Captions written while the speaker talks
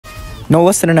No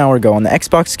less than an hour ago on the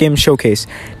Xbox Game Showcase,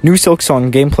 new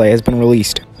Silksong gameplay has been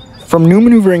released. From new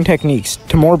maneuvering techniques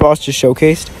to more bosses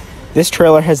showcased, this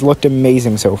trailer has looked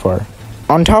amazing so far.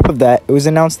 On top of that, it was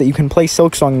announced that you can play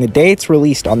Silksong the day it's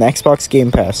released on the Xbox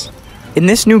Game Pass. In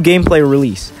this new gameplay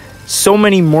release, so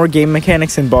many more game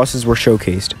mechanics and bosses were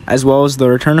showcased, as well as the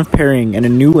return of parrying in a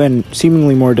new and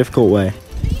seemingly more difficult way.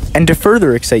 And to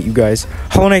further excite you guys,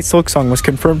 Hollow Knight Silksong was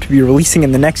confirmed to be releasing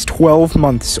in the next 12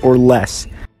 months or less.